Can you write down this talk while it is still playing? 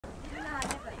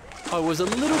I was a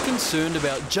little concerned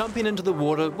about jumping into the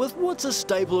water with what's a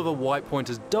staple of a white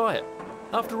pointer's diet.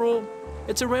 After all,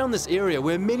 it's around this area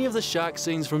where many of the shark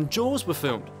scenes from Jaws were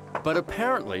filmed. But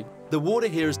apparently, the water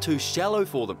here is too shallow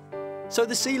for them, so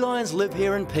the sea lions live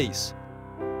here in peace.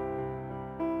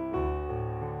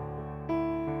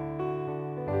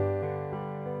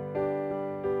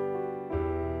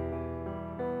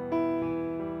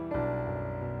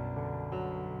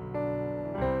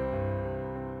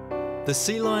 The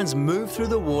sea lions move through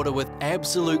the water with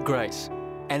absolute grace,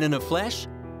 and in a flash,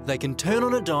 they can turn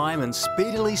on a dime and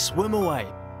speedily swim away.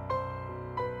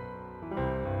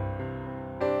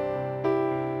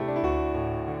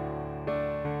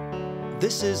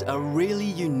 This is a really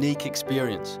unique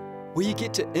experience, where you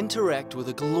get to interact with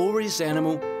a glorious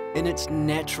animal in its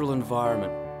natural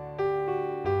environment.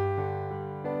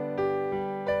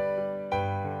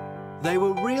 They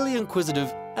were really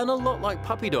inquisitive and a lot like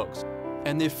puppy dogs,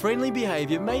 and their friendly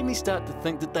behaviour made me start to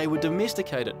think that they were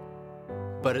domesticated.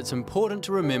 But it's important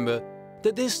to remember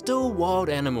that they're still wild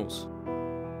animals.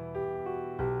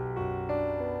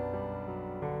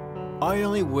 I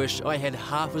only wish I had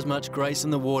half as much grace in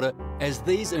the water as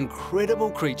these incredible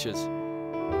creatures.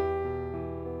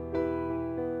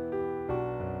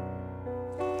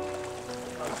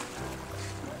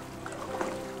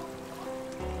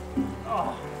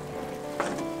 Oh.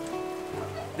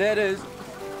 That is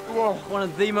one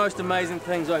of the most amazing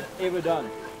things I've ever done.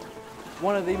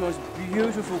 One of the most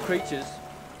beautiful creatures,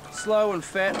 slow and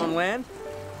fat on land,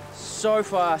 so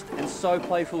fast and so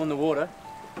playful in the water.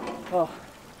 Oh,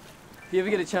 if you ever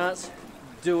get a chance,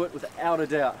 do it without a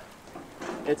doubt.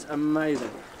 It's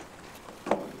amazing.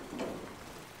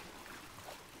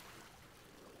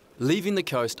 Leaving the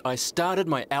coast, I started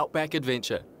my outback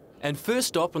adventure, and first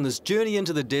stop on this journey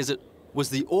into the desert was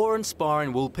the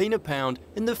awe-inspiring Wilpena Pound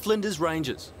in the Flinders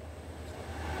Ranges.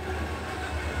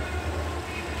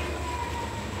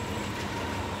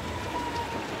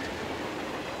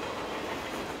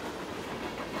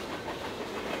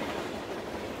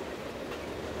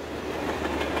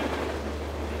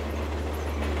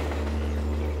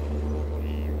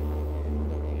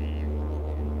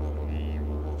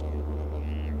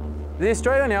 The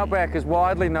Australian outback is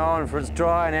widely known for its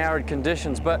dry and arid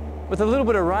conditions, but with a little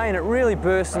bit of rain, it really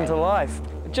bursts into life.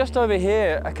 Just over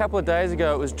here, a couple of days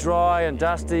ago, it was dry and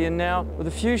dusty, and now, with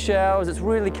a few showers, it's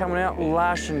really coming out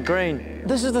lush and green.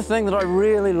 This is the thing that I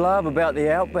really love about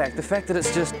the outback, the fact that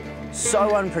it's just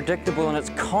so unpredictable and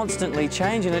it's constantly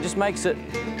changing. It just makes it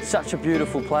such a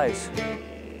beautiful place.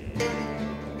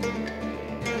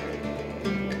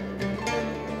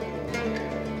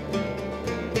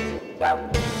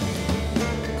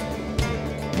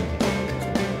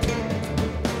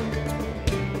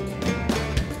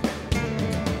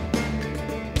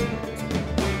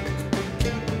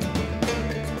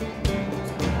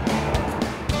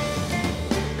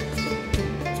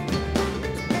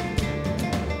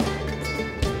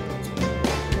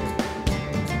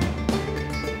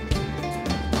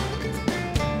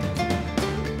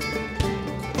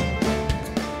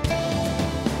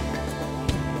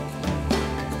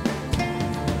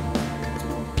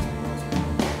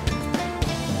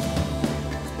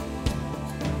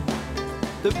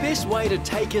 The best way to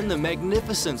take in the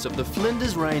magnificence of the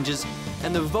Flinders Ranges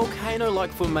and the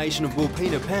volcano-like formation of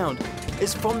Wilpena Pound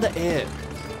is from the air.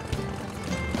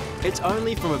 It's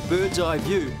only from a bird's eye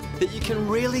view that you can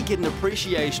really get an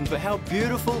appreciation for how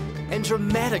beautiful and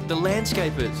dramatic the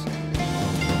landscape is.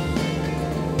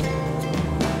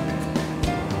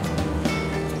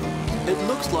 It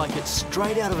looks like it's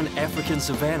straight out of an African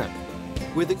savanna,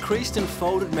 where the creased and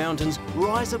folded mountains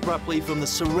rise abruptly from the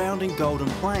surrounding golden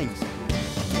plains.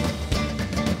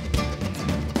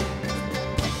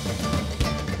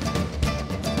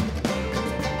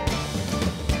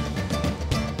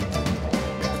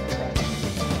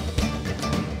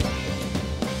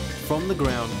 From the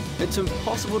ground, it's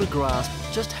impossible to grasp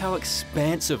just how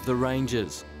expansive the range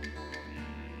is.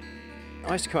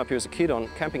 I used to come up here as a kid on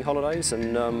camping holidays, and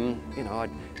you know,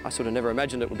 I sort of never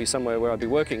imagined it would be somewhere where I'd be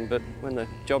working, but when the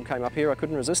job came up here, I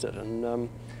couldn't resist it. And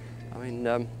I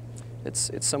mean,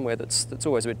 it's somewhere that's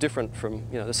always a bit different from,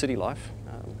 you know, the city life.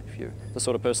 If you're the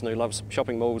sort of person who loves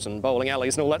shopping malls and bowling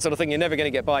alleys and all that sort of thing, you're never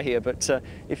going to get by here. But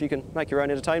if you can make your own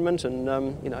entertainment and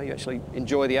you know, you actually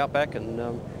enjoy the outback and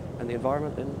the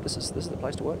environment, then this is the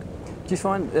place to work. Do you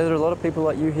find are there a lot of people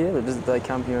like you here that they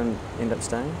come here and end up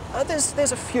staying?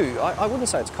 There's a few. I wouldn't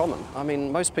say it's common. I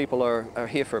mean, most people are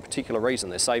here for a particular reason.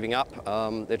 They're saving up,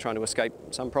 they're trying to escape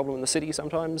some problem in the city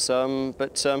sometimes,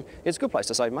 but it's a good place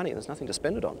to save money. There's nothing to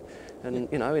spend it on. And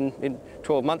you know, in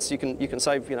 12 months you can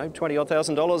save, you know,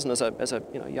 $20,000, and as a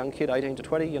you know, young kid, 18 to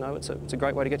 20, you know, it's a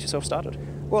great way to get yourself started.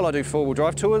 Well, I do four-wheel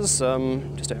drive tours,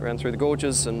 just out around through the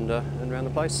gorges and around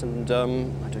the place, and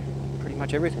I do pretty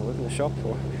much everything. I work in the shop,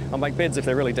 or I'll make beds if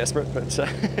they're really desperate, but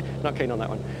not keen on that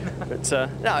one. But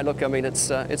no, look, I mean, it's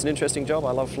an interesting job.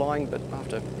 I love flying, but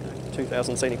after, you know,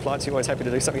 2,000 scenic flights, you're always happy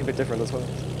to do something a bit different as well.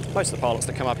 Most of the pilots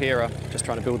that come up here are just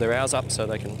trying to build their hours up so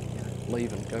they can, you know,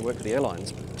 leave and go work for the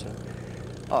airlines. But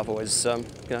I've always, you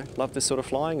know, loved this sort of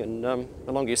flying, and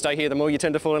the longer you stay here, the more you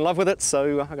tend to fall in love with it.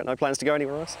 So I've got no plans to go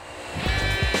anywhere else.